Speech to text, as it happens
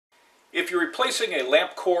If you're replacing a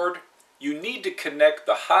lamp cord, you need to connect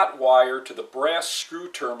the hot wire to the brass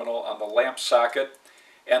screw terminal on the lamp socket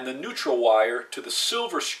and the neutral wire to the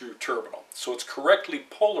silver screw terminal, so it's correctly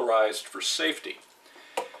polarized for safety.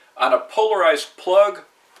 On a polarized plug,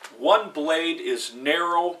 one blade is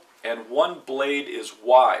narrow and one blade is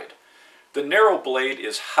wide. The narrow blade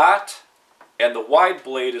is hot and the wide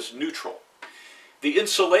blade is neutral. The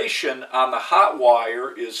insulation on the hot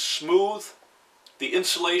wire is smooth. The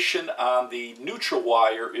insulation on the neutral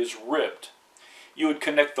wire is ribbed. You would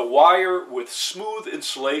connect the wire with smooth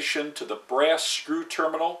insulation to the brass screw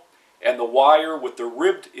terminal and the wire with the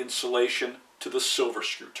ribbed insulation to the silver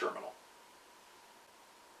screw terminal.